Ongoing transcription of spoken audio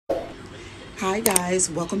Hi guys,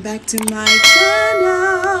 welcome back to my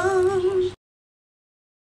channel.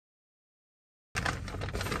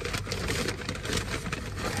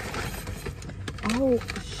 Oh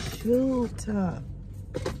shoot.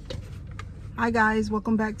 Hi guys,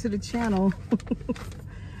 welcome back to the channel.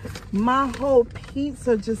 My whole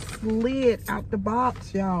pizza just slid out the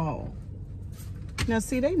box, y'all. Now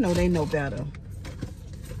see, they know better.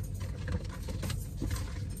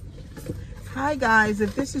 Hi guys,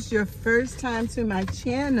 if this is your first time to my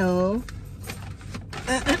channel,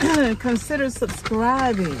 consider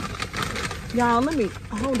subscribing. Y'all, let me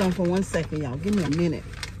hold on for 1 second, y'all. Give me a minute.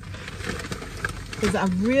 Because I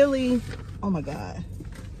really, oh my God.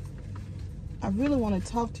 I really want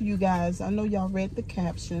to talk to you guys. I know y'all read the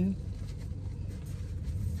caption.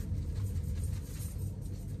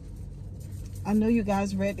 I know you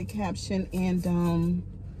guys read the caption, and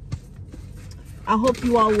I hope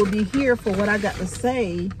you all will be here for what I got to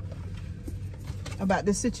say about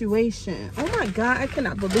the situation. Oh my God, I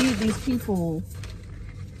cannot believe these people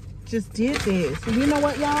just did this. And you know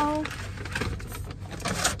what, y'all?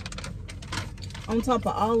 On top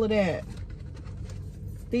of all of that,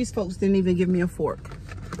 these folks didn't even give me a fork.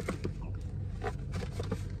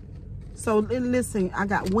 So listen, I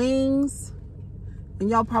got wings, and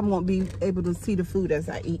y'all probably won't be able to see the food as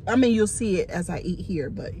I eat. I mean, you'll see it as I eat here,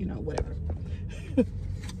 but you know, whatever.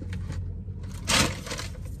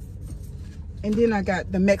 And then I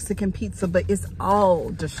got the Mexican pizza, but it's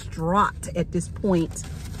all distraught at this point.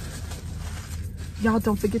 Y'all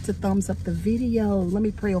don't forget to thumbs up the video. Let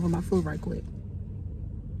me pray over my food right quick.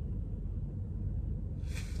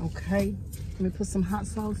 Okay, let me put some hot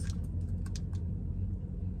sauce.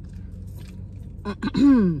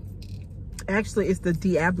 Actually, it's the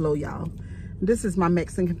Diablo, y'all. This is my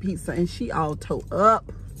Mexican pizza, and she all tore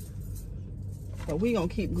up. But we gonna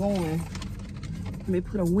keep going. Let me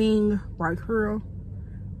put a wing right here.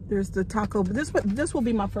 There's the taco. But this will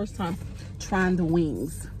be my first time trying the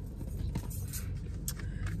wings.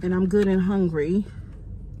 And I'm good and hungry.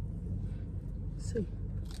 Let's see.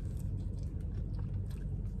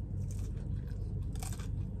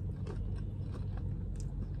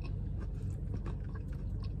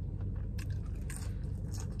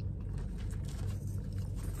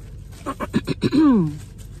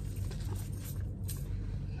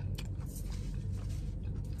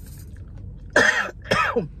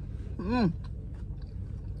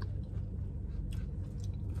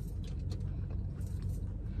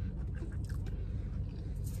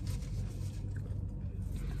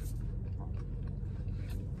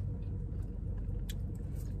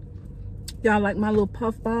 Y'all like my little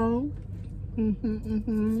puff ball?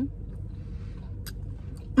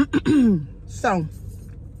 So,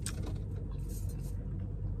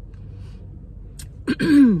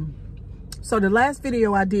 so the last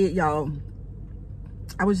video I did, y'all,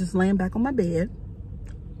 I was just laying back on my bed,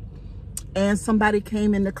 and somebody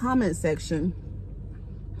came in the comment section,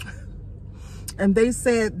 and they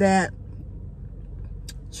said that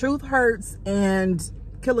Truth Hurts and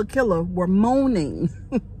Killer were moaning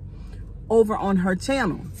over on her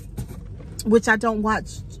channel, which I don't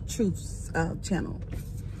watch Truth's channel.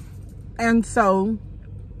 And so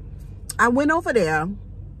I went over there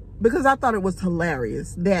because I thought it was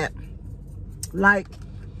hilarious that, like,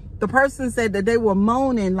 the person said that they were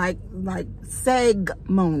moaning like seg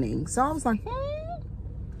moaning. So I was like,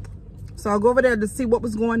 So I'll go over there to see what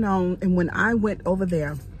was going on. And when I went over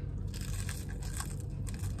there,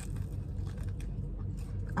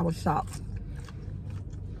 I was shocked.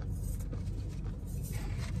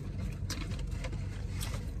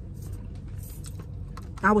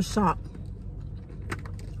 I was shocked.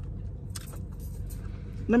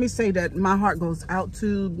 Let me say that my heart goes out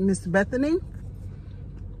to Miss Bethany.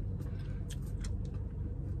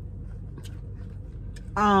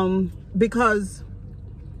 Because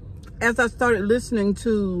as I started listening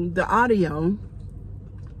to the audio,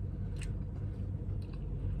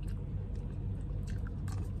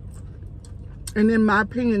 and in my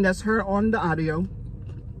opinion, that's her on the audio,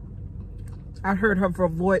 I heard her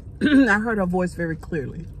voice. I heard her voice very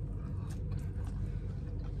clearly,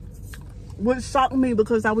 which shocked me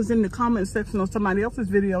because I was in the comment section of somebody else's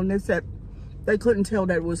video, and they said they couldn't tell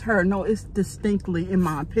that it was her. No, it's distinctly, in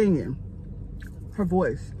my opinion, her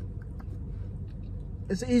voice.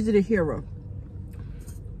 It's easy to hear her,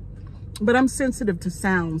 but I'm sensitive to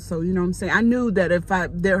sound, so you know what I'm saying. I knew that if I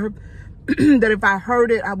that if I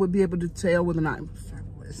heard it, I would be able to tell whether or not it was her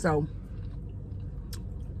voice. So.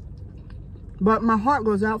 But my heart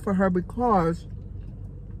goes out for her because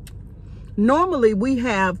normally we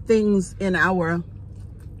have things in our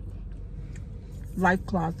life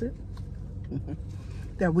closet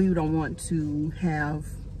that we don't want to have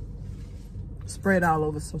spread all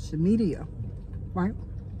over social media, right?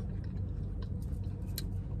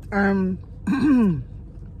 And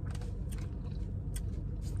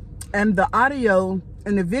the audio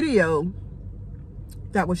and the video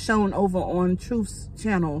that was shown over on Truth's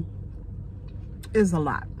channel is a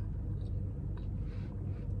lot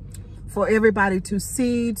for everybody to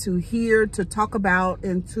see, to hear, to talk about,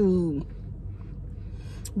 and to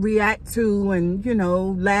react to, and, you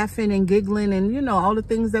know, laughing and giggling and, you know, all the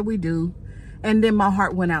things that we do. And then my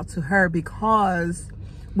heart went out to her, because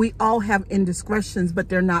we all have indiscretions, but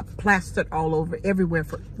they're not plastered all over everywhere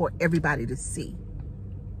for everybody to see.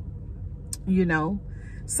 You know,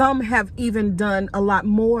 some have even done a lot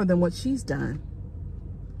more than what she's done,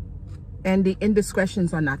 and the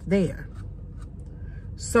indiscretions are not there.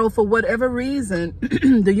 So for whatever reason,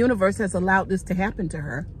 the universe has allowed this to happen to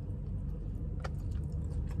her.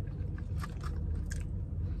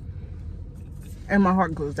 And my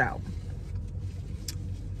heart goes out.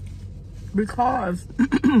 Because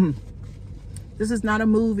this is not a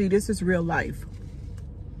movie, this is real life.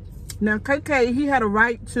 Now, KK, he had a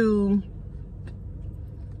right to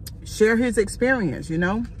share his experience, you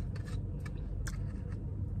know.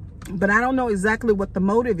 But I don't know exactly what the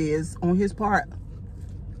motive is on his part.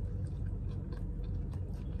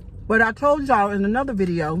 But I told y'all in another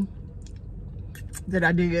video that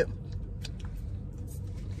I did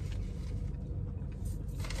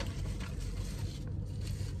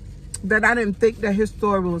that I didn't think that his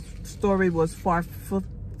story was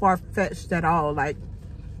far-fetched at all. Like,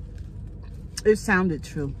 it sounded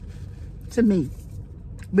true to me,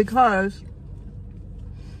 because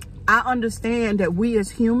I understand that we as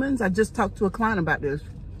humans, I just talked to a client about this,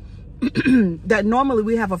 that normally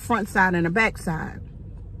we have a front side and a back side.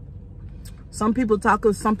 Some people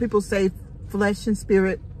say flesh and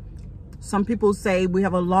spirit. Some people say we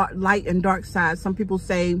have a light and dark side. Some people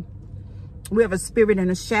say we have a spirit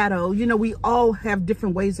and a shadow. You know, we all have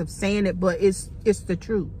different ways of saying it, but it's the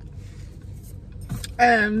truth.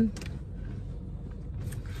 And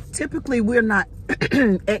typically we're not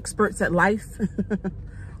experts at life.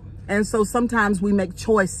 And so sometimes we make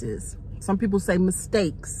choices. Some people say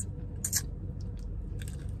mistakes.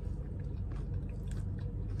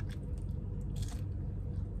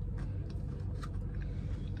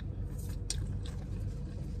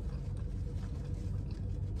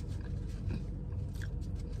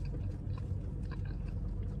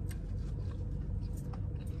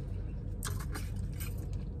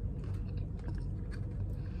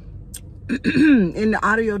 In the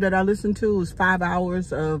audio that I listened to, was 5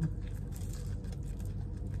 hours of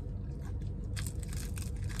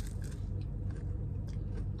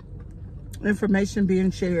information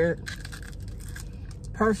being shared,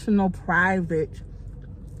 personal, private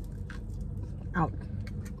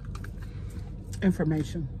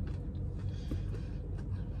information.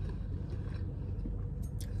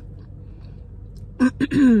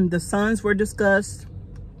 The sons were discussed.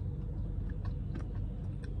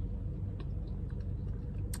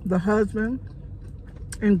 The husband,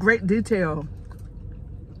 in great detail.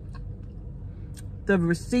 The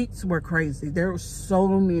receipts were crazy. There were so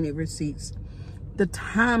many receipts. The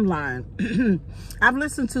timeline. I've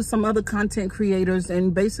listened to some other content creators,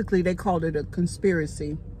 and basically they called it a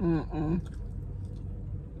conspiracy.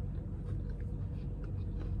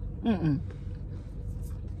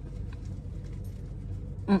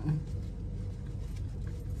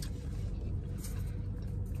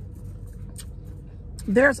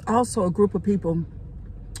 There's also a group of people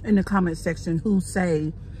in the comment section who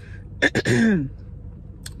say,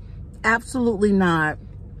 absolutely not,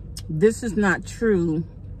 this is not true.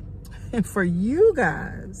 And for you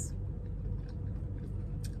guys,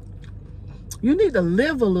 you need to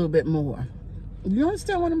live a little bit more. You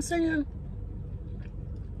understand what I'm saying?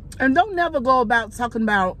 And don't never go about talking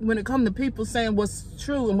about, when it comes to people saying what's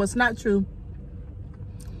true and what's not true.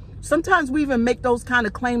 Sometimes we even make those kind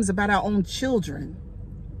of claims about our own children.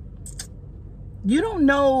 You don't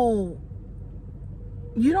know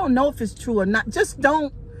if it's true or not. Just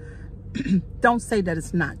don't say that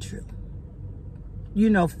it's not true. You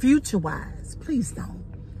know, future wise, please don't.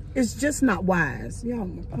 It's just not wise. Y'all,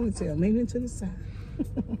 my ponytail leaning to the side.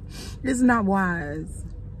 It's not wise.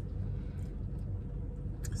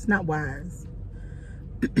 It's not wise.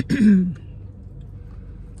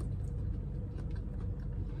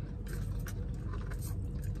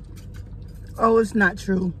 Oh, it's not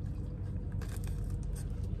true.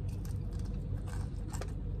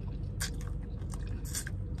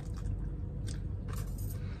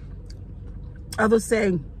 Others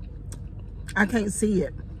say, I can't see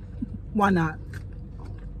it. Why not?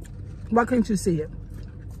 Why can't you see it?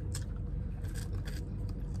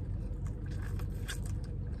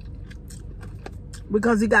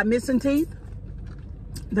 because he got missing teeth?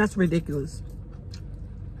 That's ridiculous.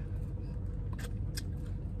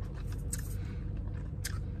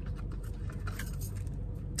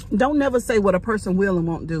 Don't never say what a person will and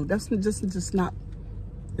won't do. That's just not,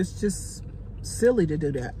 it's just silly to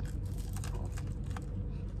do that.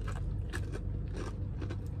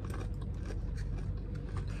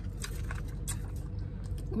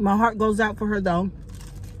 My heart goes out for her though.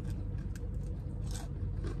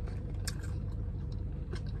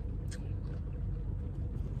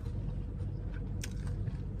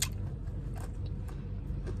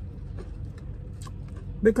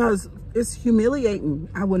 Because it's humiliating,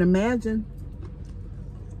 I would imagine.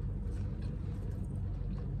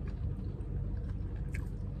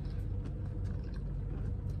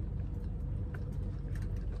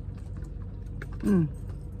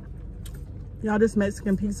 Y'all, this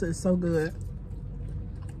Mexican pizza is so good.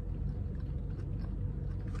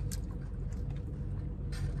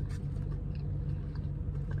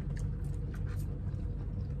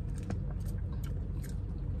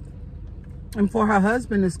 And for her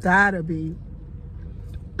husband, it's gotta be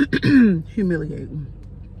humiliating.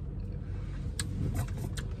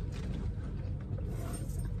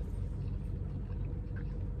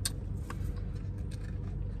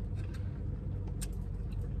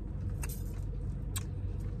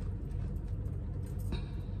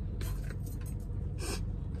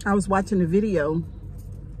 I was watching a video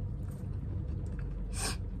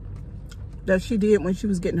that she did when she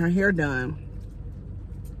was getting her hair done.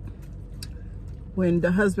 When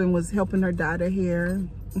the husband was helping her dye the hair.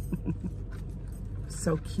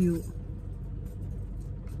 So cute.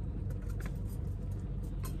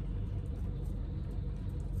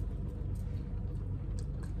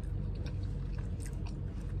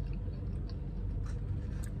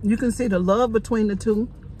 You can see the love between the two.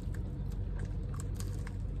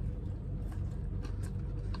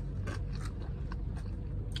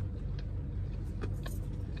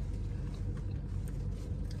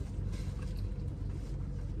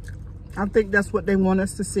 I think that's what they want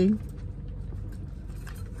us to see.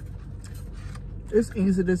 It's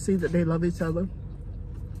easy to see that they love each other.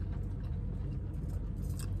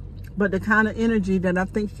 But the kind of energy that I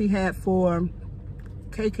think she had for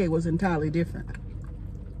KK was entirely different.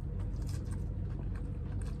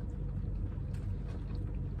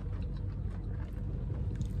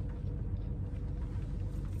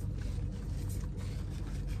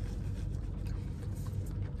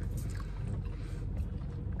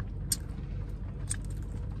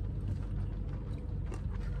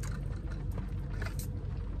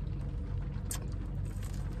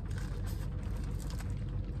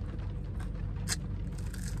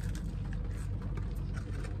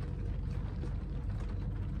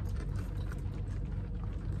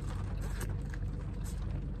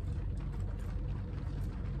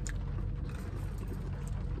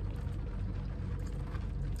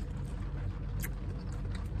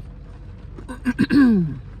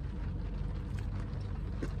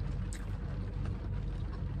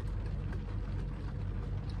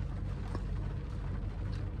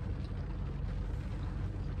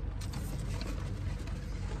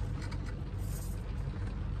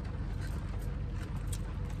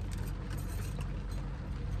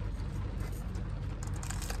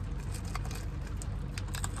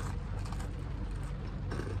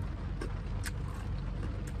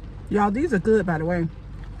 Y'all, these are good, by the way.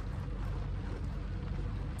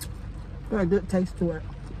 Got a good taste to it.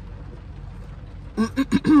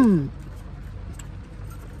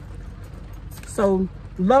 So,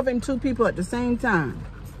 loving two people at the same time.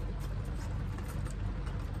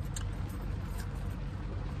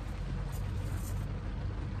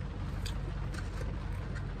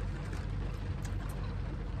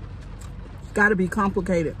 It's got to be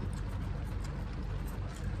complicated.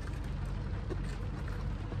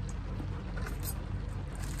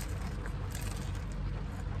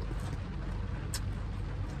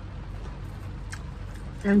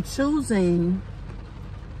 And choosing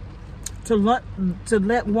to let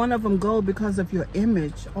one of them go because of your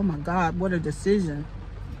image. Oh my God, what a decision.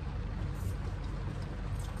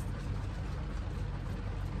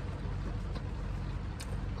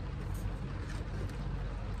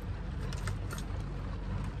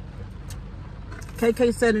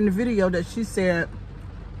 KK said in the video that she said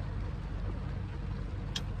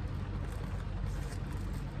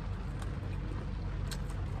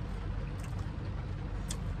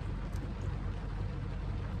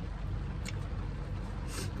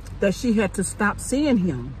that she had to stop seeing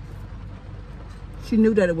him. She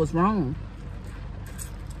knew that it was wrong.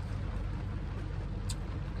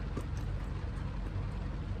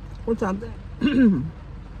 What y'all think?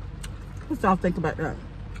 What y'all think about that?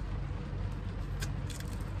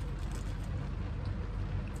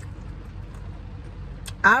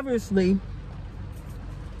 Obviously,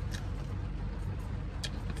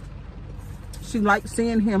 she liked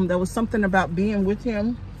seeing him. There was something about being with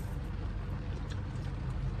him.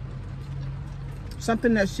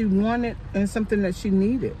 Something that she wanted and something that she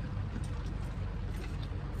needed.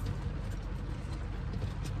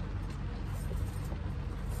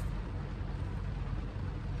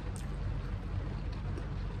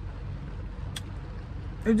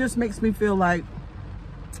 It just makes me feel like,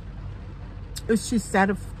 is she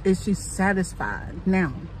satisfied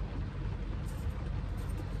now?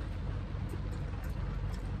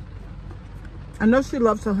 I know she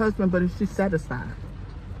loves her husband, but is she satisfied?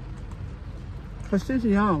 Because she's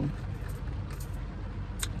young.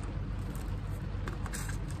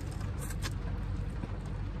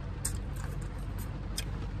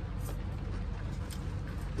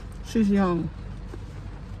 She's young.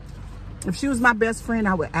 If she was my best friend,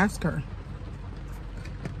 I would ask her,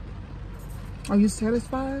 are you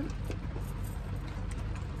satisfied?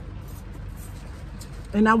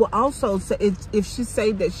 And I would also say, if she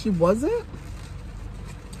said that she wasn't,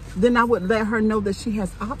 then I would let her know that she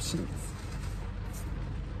has options.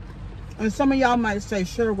 And some of y'all might say,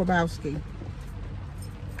 Cheryl Grabowski,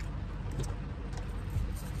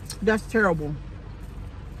 that's terrible.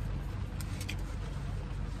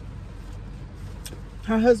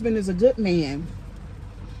 Her husband is a good man.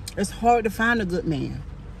 It's hard to find a good man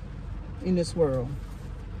in this world.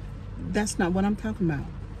 That's not what I'm talking about.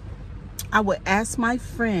 I would ask my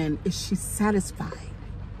friend, is she satisfied?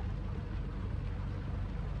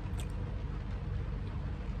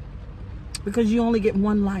 Because you only get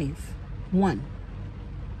one life. One.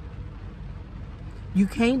 You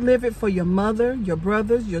can't live it for your mother, your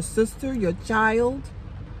brothers, your sister, your child.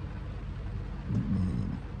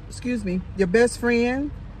 Excuse me, your best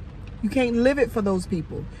friend. You can't live it for those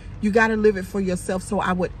people. You got to live it for yourself. So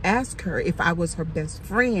I would ask her, if I was her best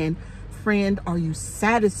friend, friend, are you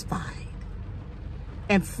satisfied?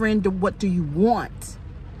 And friend, what do you want?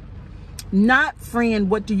 Not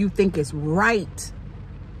friend, what do you think is right?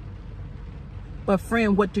 But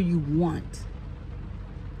friend, what do you want?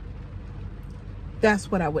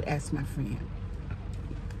 That's what I would ask my friend.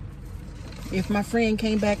 If my friend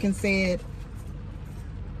came back and said,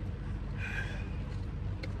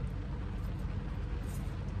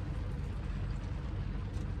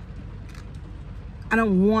 I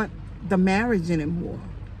don't want the marriage anymore,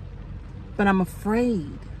 but I'm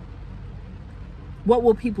afraid. What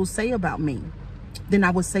will people say about me? Then I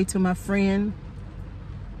would say to my friend,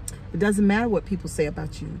 it doesn't matter what people say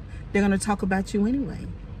about you. They're going to talk about you anyway.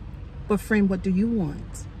 But friend, what do you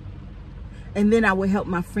want? And then I would help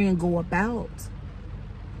my friend go about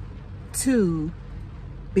to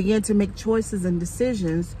begin to make choices and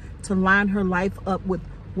decisions to line her life up with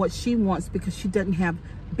what she wants, because she doesn't have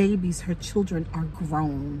babies. Her children are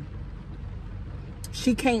grown.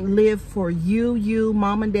 She can't live for you,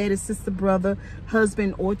 mom and daddy, sister, brother,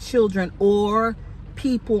 husband, or children, or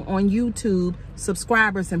people on YouTube,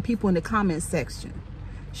 subscribers, and people in the comment section.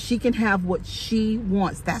 She can have what she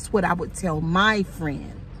wants. That's what I would tell my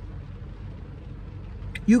friend.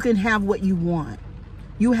 You can have what you want.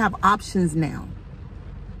 You have options now.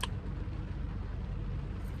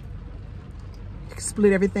 You can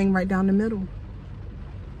split everything right down the middle.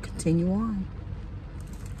 Continue on.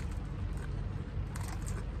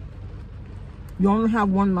 You only have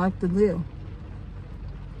one life to live.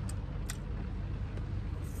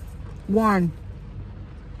 One.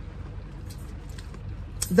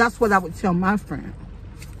 That's what I would tell my friend.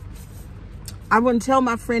 I wouldn't tell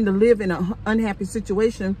my friend to live in an unhappy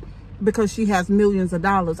situation because she has millions of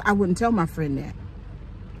dollars. I wouldn't tell my friend that.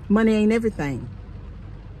 Money ain't everything.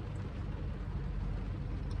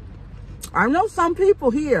 I know some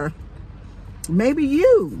people here, maybe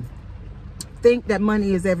you, think that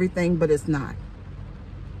money is everything, but it's not.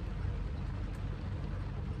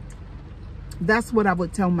 That's what I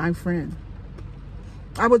would tell my friend.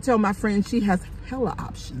 I would tell my friend she has hella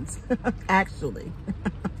options, actually.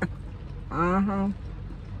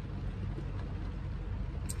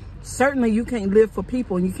 Certainly you can't live for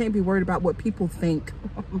people, and you can't be worried about what people think.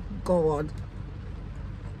 God.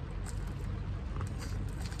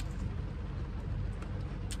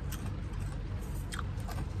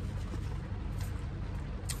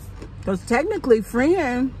 Because technically,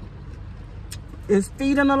 friend is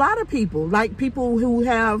feeding a lot of people. Like people who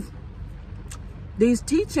have these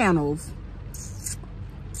tea channels.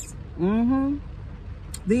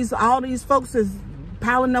 All these folks is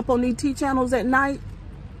piling up on these tea channels at night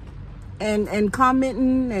and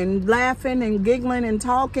commenting and laughing and giggling and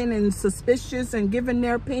talking and suspicious and giving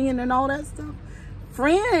their opinion and all that stuff.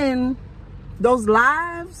 Friend, those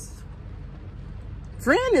lives,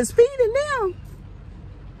 friend is feeding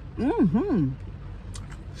them.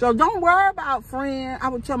 So don't worry about friend. I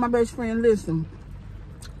would tell my best friend, listen,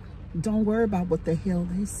 don't worry about what the hell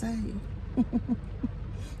they say.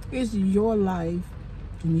 It's your life,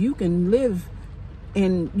 and you can live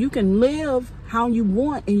how you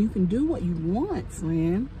want, and you can do what you want,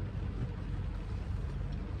 friend.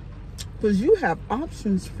 Because you have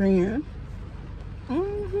options, friend.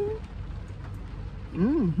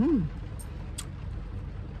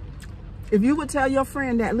 If you would tell your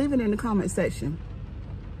friend that, leave it in the comment section.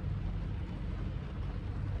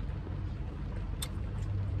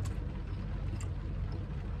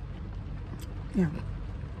 Yeah.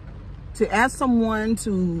 To ask someone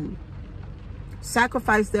to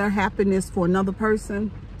sacrifice their happiness for another person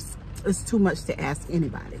is too much to ask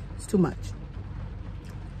anybody. It's too much.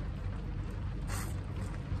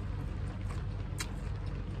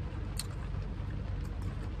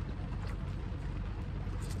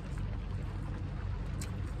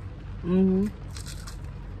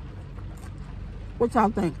 What y'all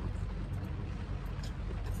think?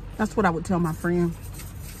 That's what I would tell my friend.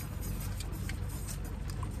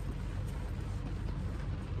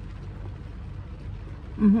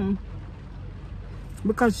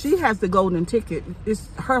 Because she has the golden ticket. It's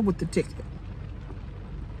her with the ticket.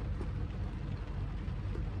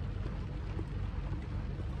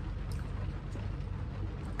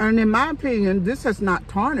 And in my opinion, this has not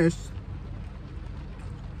tarnished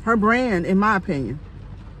her brand, in my opinion.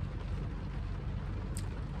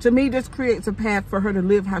 To me, this creates a path for her to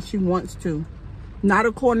live how she wants to. Not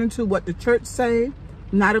according to what the church say.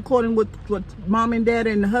 Not according to what mom and dad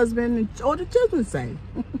and the husband or the children say.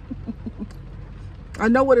 I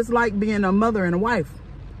know what it's like being a mother and a wife.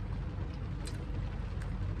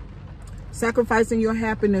 Sacrificing your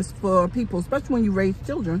happiness for people, especially when you raise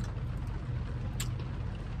children.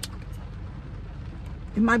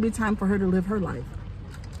 It might be time for her to live her life.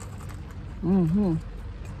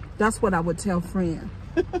 That's what I would tell friend.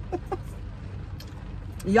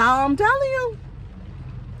 Y'all, I'm telling you.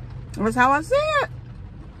 That's how I see it.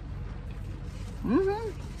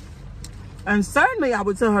 And certainly I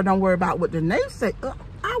would tell her, don't worry about what the neighbors say.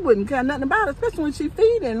 I wouldn't care nothing about it, especially when she's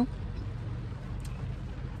feeding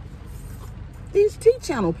these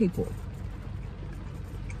T-channel people.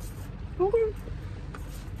 Okay.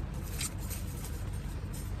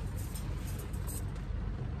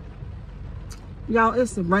 Y'all,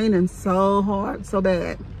 it's raining so hard, so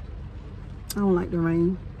bad. I don't like the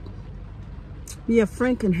rain. Yeah,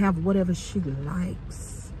 friend can have whatever she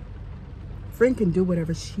likes. Friend can do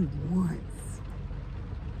whatever she wants.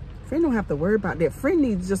 Friend don't have to worry about that. Friend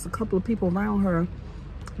needs just a couple of people around her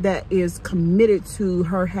that is committed to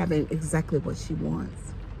her having exactly what she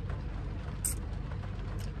wants.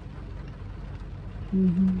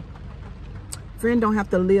 Friend don't have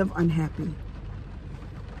to live unhappy.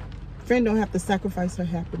 Friend don't have to sacrifice her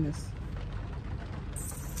happiness.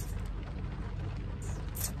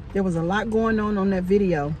 There was a lot going on that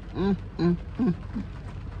video.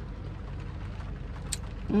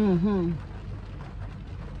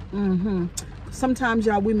 Sometimes,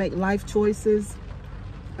 y'all, we make life choices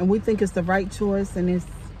and we think it's the right choice, and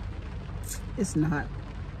it's not.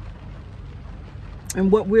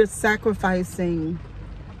 And what we're sacrificing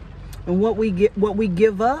and what we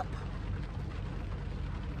give up,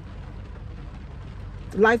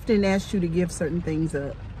 life didn't ask you to give certain things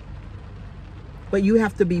up. But you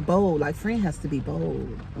have to be bold. Like, friend has to be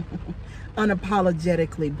bold.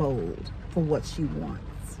 Unapologetically bold for what she wants.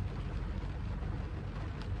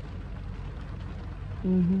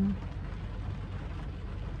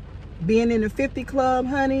 Being in the 50 club,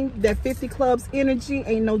 honey, that 50 club's energy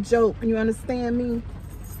ain't no joke. You understand me?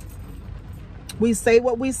 We say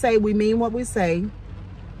what we say. We mean what we say.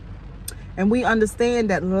 And we understand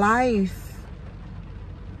that life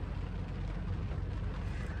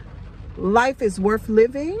is worth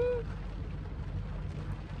living.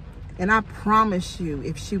 And I promise you,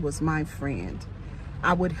 if she was my friend,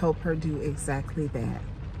 I would help her do exactly that.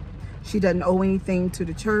 She doesn't owe anything to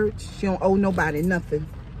the church. She don't owe nobody nothing.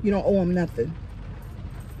 You don't owe them nothing.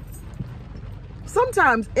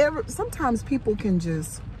 Sometimes people can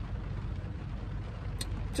just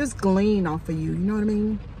glean off of you. You know what I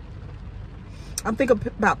mean? I think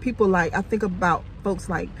about people like, I think about folks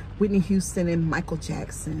like Whitney Houston and Michael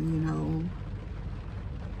Jackson, you know.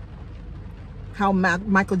 How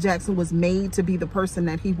Michael Jackson was made to be the person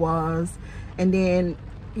that he was. And then,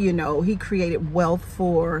 you know, he created wealth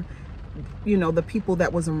for you know, the people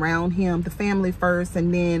that was around him, the family first,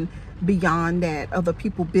 and then beyond that, other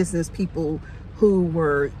people, business people who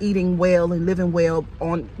were eating well and living well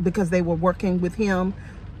because they were working with him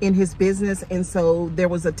in his business. And so there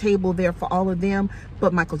was a table there for all of them,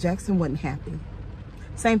 but Michael Jackson wasn't happy.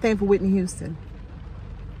 Same thing for Whitney Houston.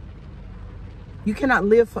 You cannot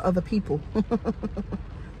live for other people.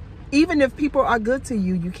 Even if people are good to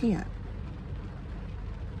you, you can't.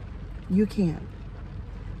 You can't.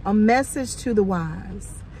 A message to the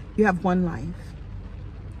wise. You have one life.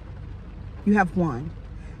 You have one.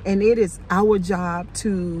 And it is our job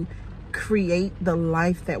to create the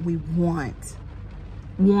life that we want.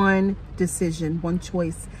 One decision, one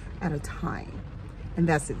choice at a time. And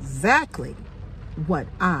that's exactly what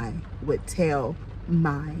I would tell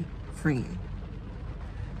my friend.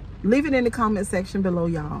 Leave it in the comment section below,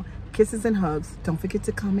 y'all. Kisses and hugs. Don't forget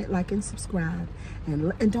to comment, like, and subscribe.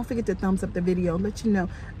 And don't forget to thumbs up the video.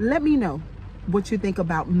 Let me know what you think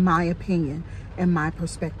about my opinion and my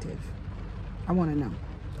perspective. I want to know.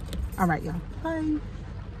 All right, y'all. Bye.